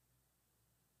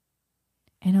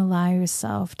 And allow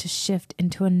yourself to shift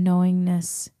into a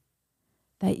knowingness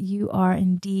that you are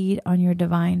indeed on your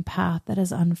divine path that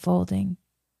is unfolding.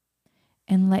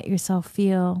 And let yourself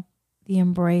feel the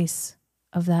embrace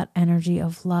of that energy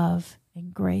of love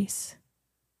and grace.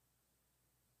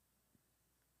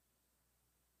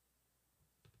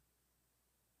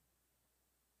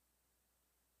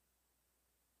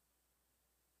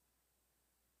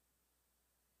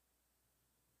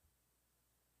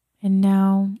 And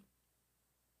now,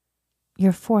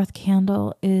 your fourth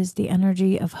candle is the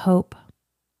energy of hope.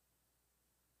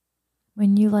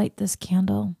 When you light this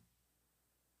candle,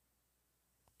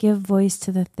 give voice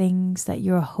to the things that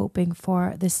you're hoping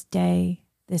for this day,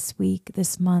 this week,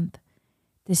 this month,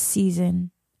 this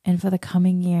season, and for the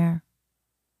coming year.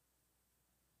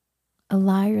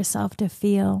 Allow yourself to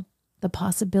feel the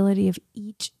possibility of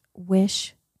each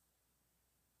wish.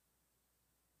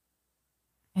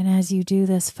 And as you do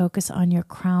this, focus on your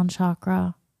crown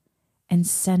chakra and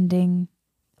sending,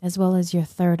 as well as your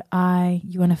third eye.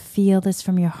 You want to feel this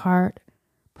from your heart,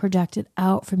 projected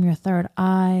out from your third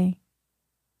eye,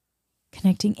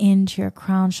 connecting into your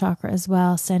crown chakra as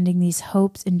well, sending these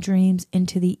hopes and dreams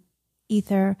into the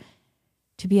ether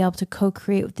to be able to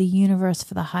co-create with the universe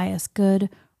for the highest good,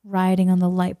 riding on the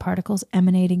light particles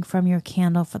emanating from your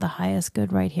candle for the highest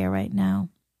good right here, right now.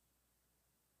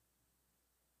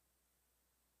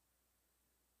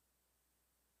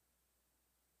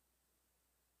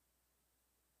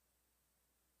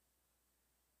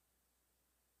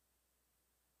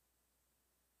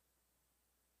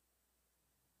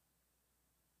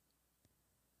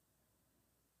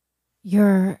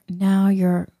 Your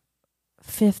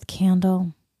fifth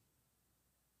candle.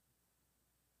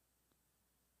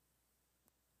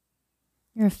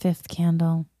 Your fifth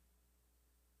candle.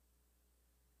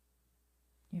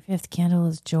 Your fifth candle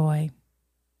is joy.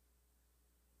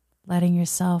 Letting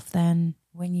yourself then,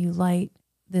 when you light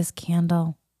this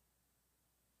candle,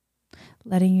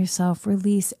 letting yourself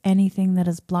release anything that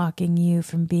is blocking you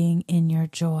from being in your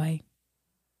joy.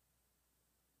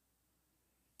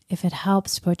 If it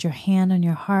helps, put your hand on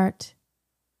your heart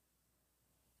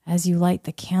as you light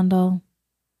the candle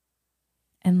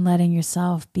and letting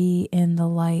yourself be in the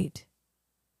light.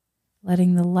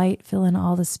 Letting the light fill in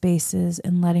all the spaces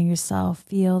and letting yourself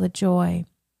feel the joy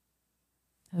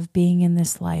of being in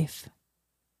this life.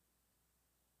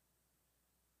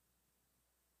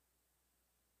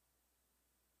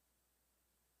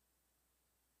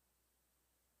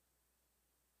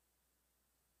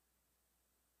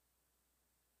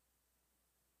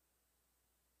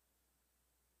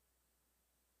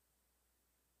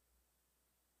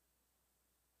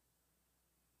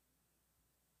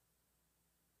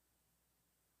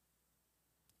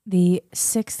 The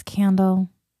sixth candle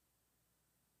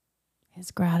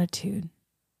is gratitude,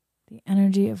 the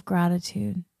energy of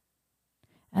gratitude.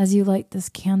 As you light this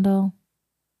candle,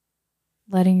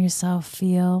 letting yourself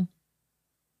feel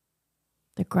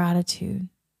the gratitude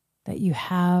that you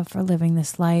have for living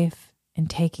this life and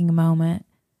taking a moment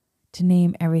to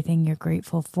name everything you're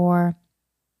grateful for.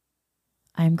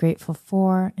 I'm grateful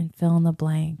for, and fill in the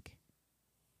blank.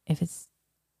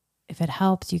 If it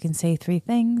helps, you can say 3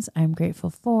 things. I'm grateful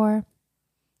for,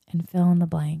 and fill in the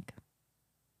blank.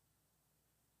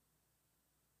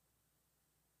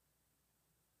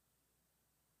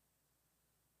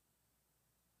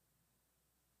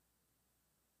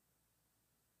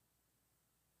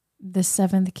 The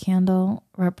 7th candle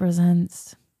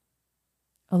represents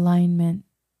alignment.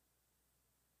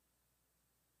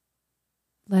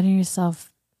 Letting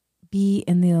yourself be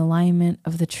in the alignment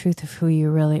of the truth of who you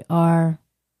really are.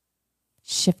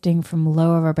 Shifting from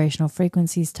lower vibrational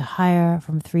frequencies to higher,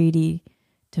 from 3D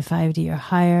to 5D or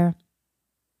higher.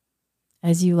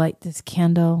 As you light this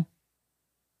candle,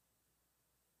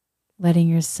 letting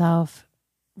yourself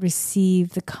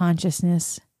receive the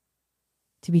consciousness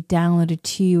to be downloaded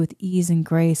to you with ease and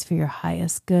grace for your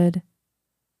highest good.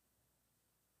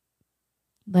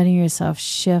 Letting yourself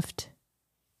shift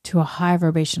to a high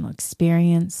vibrational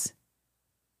experience,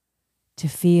 to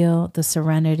feel the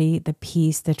serenity, the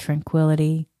peace, the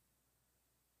tranquility,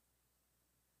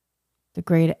 the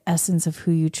great essence of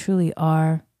who you truly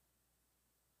are,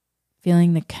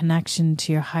 feeling the connection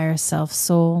to your higher self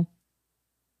soul,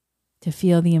 to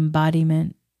feel the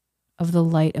embodiment of the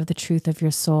light of the truth of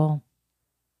your soul.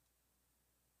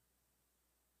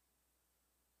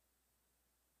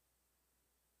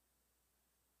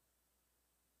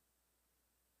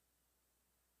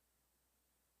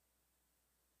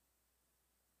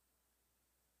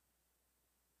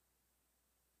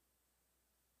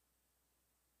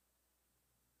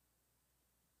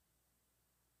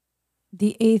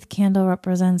 The 8th candle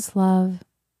represents love.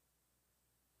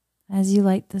 As you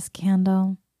light this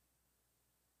candle,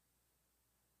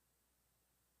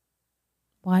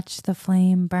 watch the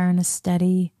flame burn a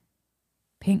steady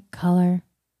pink color.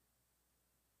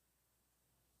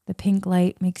 The pink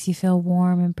light makes you feel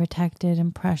warm and protected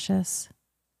and precious.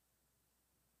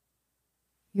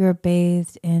 You're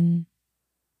bathed in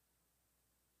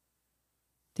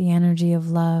the energy of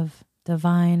love,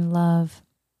 divine love.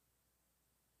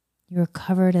 You are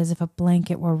covered as if a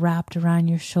blanket were wrapped around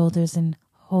your shoulders and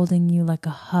holding you like a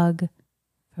hug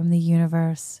from the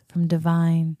universe, from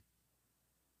divine.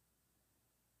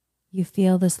 You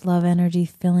feel this love energy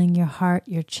filling your heart,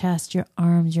 your chest, your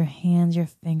arms, your hands, your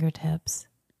fingertips.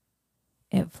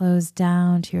 It flows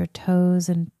down to your toes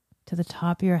and to the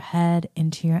top of your head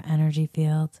into your energy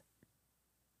field.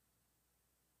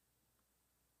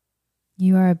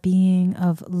 You are a being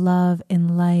of love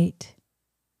and light.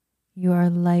 You are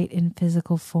light in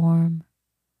physical form.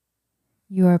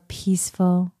 You are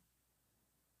peaceful,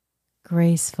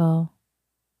 graceful,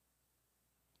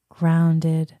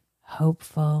 grounded,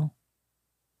 hopeful,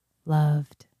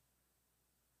 loved.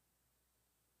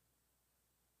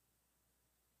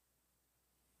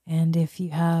 And if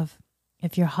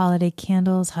your holiday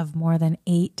candles have more than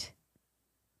 8,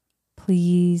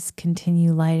 please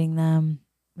continue lighting them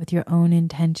with your own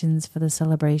intentions for the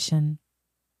celebration.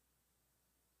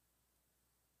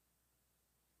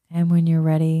 And when you're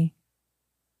ready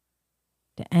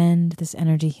to end this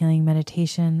energy healing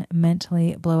meditation,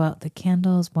 mentally blow out the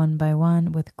candles one by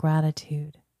one with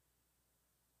gratitude.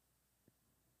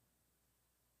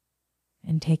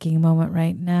 And taking a moment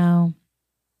right now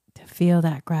to feel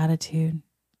that gratitude.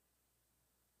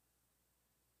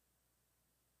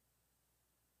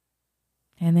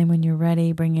 And then when you're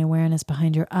ready, bring awareness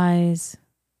behind your eyes,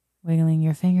 wiggling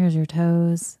your fingers, your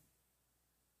toes.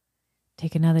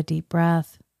 Take another deep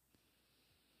breath.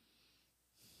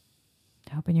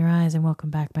 Open your eyes and welcome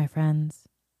back, my friends.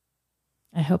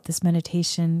 I hope this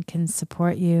meditation can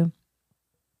support you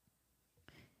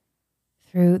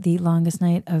through the longest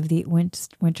night of the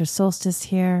winter solstice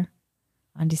here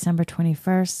on December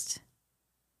 21st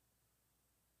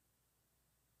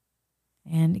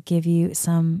and give you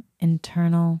some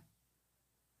internal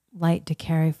light to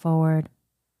carry forward.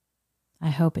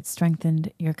 I hope it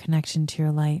strengthened your connection to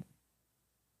your light.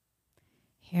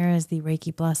 Here is the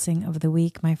Reiki blessing of the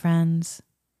week, my friends.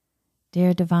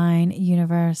 Dear Divine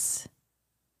Universe,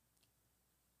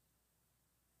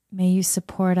 may you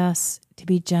support us to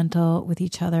be gentle with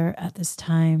each other at this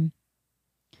time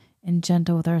and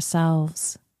gentle with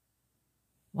ourselves.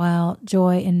 While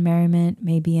joy and merriment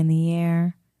may be in the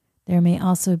air, there may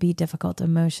also be difficult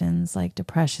emotions like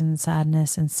depression,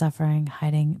 sadness, and suffering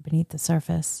hiding beneath the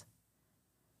surface.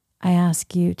 I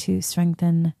ask you to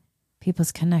strengthen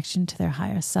people's connection to their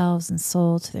higher selves and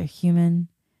soul, to their human,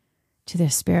 to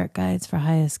their spirit guides for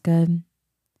highest good.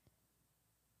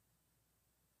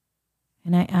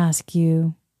 And I ask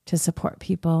you to support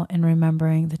people in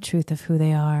remembering the truth of who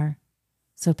they are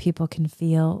so people can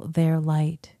feel their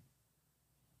light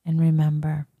and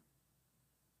remember.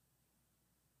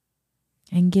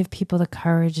 And give people the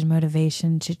courage and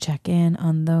motivation to check in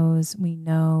on those we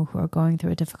know who are going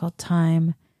through a difficult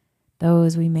time,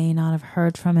 those we may not have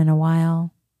heard from in a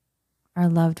while, our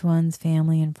loved ones,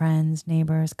 family and friends,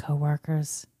 neighbors,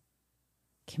 co-workers,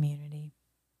 community.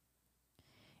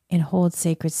 And hold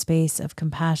sacred space of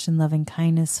compassion, love, and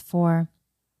kindness for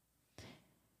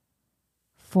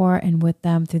and with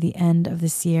them through the end of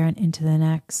this year and into the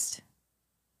next.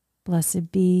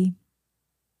 Blessed be.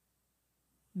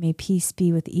 May peace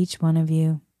be with each one of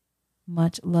you.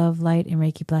 Much love, light, and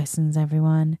Reiki blessings,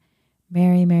 everyone.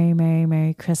 Merry, Merry, Merry,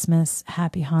 Merry Christmas,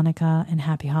 Happy Hanukkah, and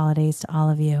Happy Holidays to all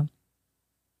of you.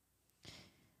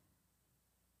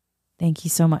 Thank you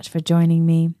so much for joining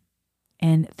me.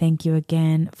 And thank you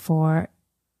again for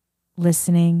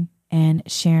listening and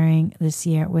sharing this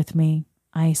year with me.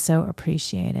 I so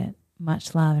appreciate it.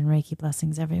 Much love and Reiki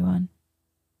blessings, everyone.